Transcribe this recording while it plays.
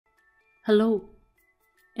Hello,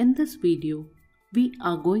 in this video, we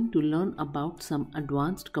are going to learn about some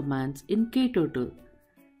advanced commands in KTurtle.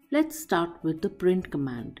 Let's start with the print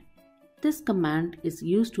command. This command is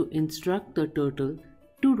used to instruct the turtle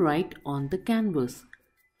to write on the canvas.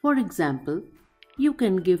 For example, you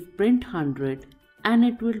can give print 100 and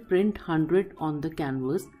it will print 100 on the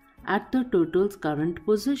canvas at the turtle's current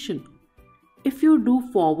position. If you do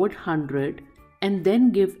forward 100 and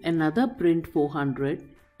then give another print 400,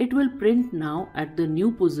 it will print now at the new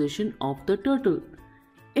position of the turtle.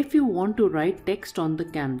 If you want to write text on the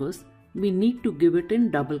canvas, we need to give it in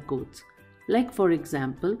double quotes. Like for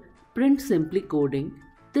example, print simply coding,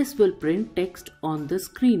 this will print text on the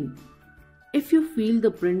screen. If you feel the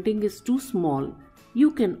printing is too small, you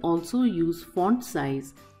can also use font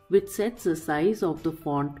size, which sets the size of the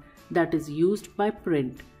font that is used by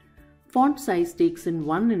print. Font size takes in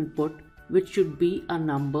one input, which should be a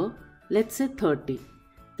number, let's say 30.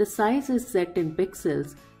 The size is set in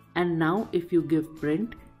pixels, and now if you give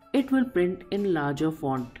print, it will print in larger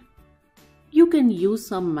font. You can use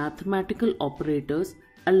some mathematical operators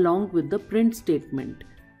along with the print statement.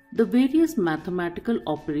 The various mathematical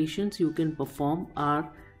operations you can perform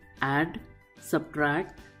are add,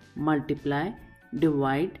 subtract, multiply,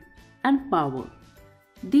 divide, and power.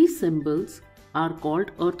 These symbols are called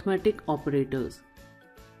arithmetic operators.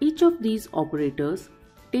 Each of these operators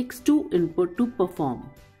takes two input to perform.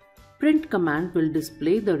 Print command will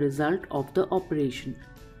display the result of the operation.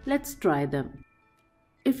 Let's try them.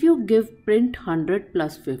 If you give print 100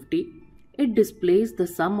 plus 50, it displays the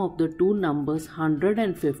sum of the two numbers 100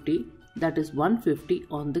 and 50, that is 150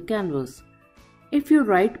 on the canvas. If you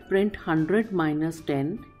write print 100 minus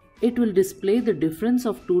 10, it will display the difference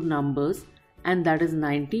of two numbers, and that is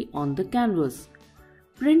 90 on the canvas.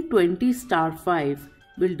 Print 20 star 5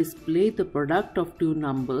 will display the product of two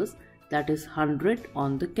numbers, that is 100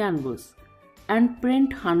 on the canvas, and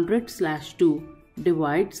print 100/2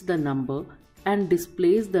 divides the number and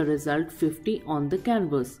displays the result 50 on the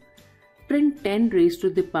canvas. Print 10 raised to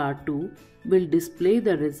the power 2 will display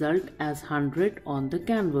the result as 100 on the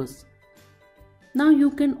canvas. Now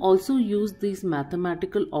you can also use these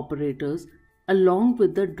mathematical operators along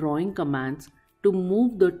with the drawing commands to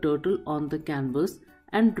move the turtle on the canvas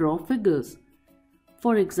and draw figures.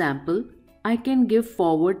 For example, I can give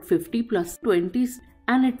forward 50 plus 20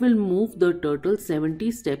 and it will move the turtle 70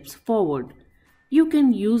 steps forward. You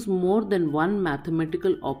can use more than one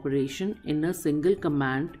mathematical operation in a single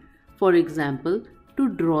command, for example, to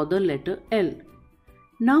draw the letter L.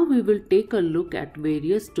 Now we will take a look at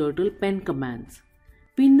various turtle pen commands.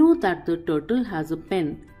 We know that the turtle has a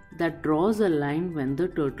pen that draws a line when the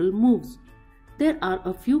turtle moves. There are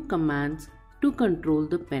a few commands to control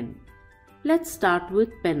the pen. Let's start with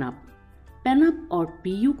pen up. Pen up or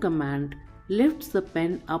PU command lifts the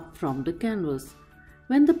pen up from the canvas.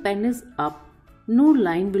 When the pen is up, no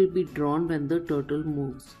line will be drawn when the turtle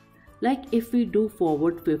moves. Like if we do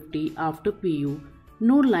forward 50 after PU,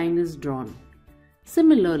 no line is drawn.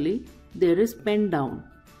 Similarly, there is pen down.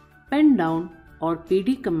 Pen down or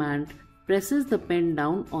PD command presses the pen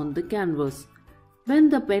down on the canvas. When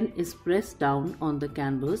the pen is pressed down on the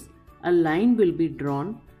canvas, a line will be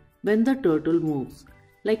drawn when the turtle moves.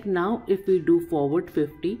 Like now if we do forward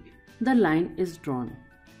 50, the line is drawn.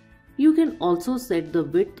 You can also set the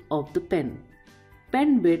width of the pen.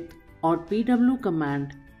 Pen width or PW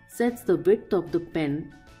command sets the width of the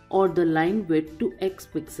pen or the line width to X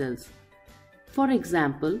pixels. For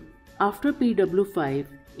example, after PW5,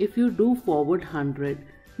 if you do forward 100,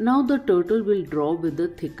 now the turtle will draw with a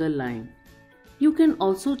thicker line. You can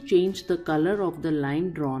also change the color of the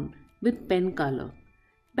line drawn with pen color.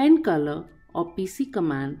 Pen color or PC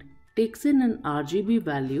command takes in an RGB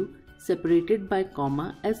value separated by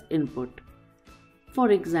comma as input.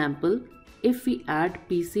 For example, if we add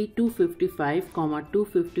PC 255,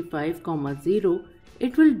 255, 0,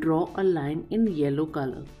 it will draw a line in yellow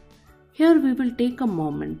color. Here we will take a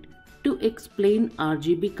moment to explain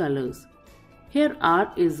RGB colors. Here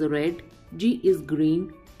R is red, G is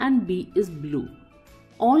green, and B is blue.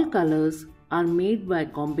 All colors are made by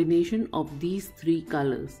combination of these three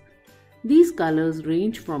colors. These colors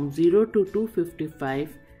range from 0 to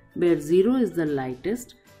 255, where 0 is the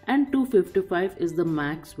lightest and 255 is the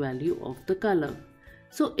max value of the color.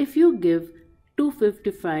 So if you give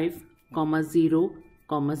 255, 0,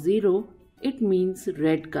 0, it means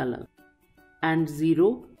red color, and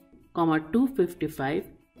 0, 255,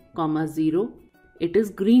 0, it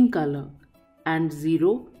is green color, and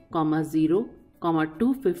 0, 0,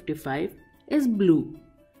 255 is blue.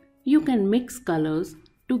 You can mix colors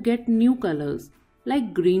to get new colors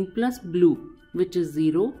like green plus blue, which is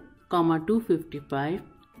 0, 255,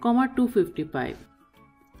 255.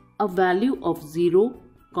 A value of 0,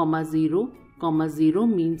 0, 0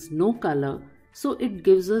 means no color, so it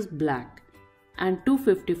gives us black, and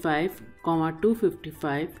 255,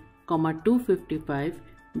 255, 255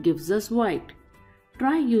 gives us white.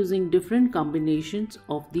 Try using different combinations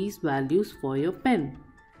of these values for your pen.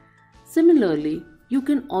 Similarly, you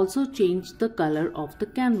can also change the color of the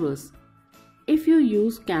canvas. If you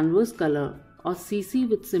use canvas color or CC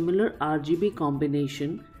with similar RGB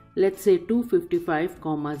combination, let's say 255,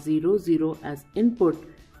 00 as input,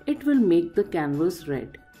 it will make the canvas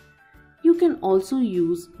red. You can also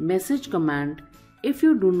use message command if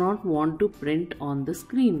you do not want to print on the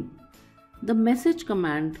screen. The message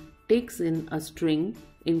command takes in a string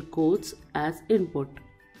in quotes as input.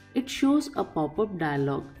 It shows a pop-up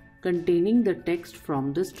dialog containing the text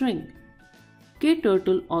from the string.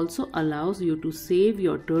 KTurtle also allows you to save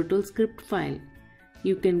your Turtle script file.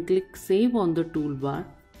 You can click Save on the toolbar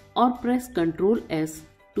or press Ctrl S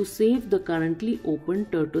to save the currently open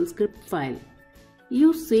Turtle script file.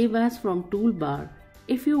 Use Save As from toolbar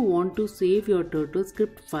if you want to save your Turtle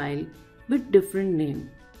script file with different name.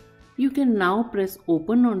 You can now press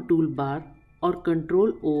Open on toolbar or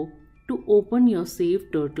Ctrl O to open your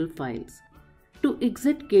saved Turtle files. To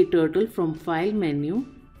exit KTurtle from File menu,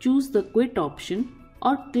 choose the Quit option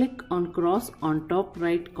or click on cross on top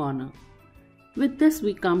right corner. With this,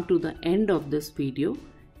 we come to the end of this video.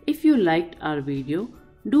 If you liked our video,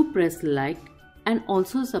 do press like and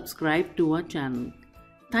also subscribe to our channel.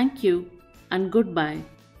 Thank you and goodbye.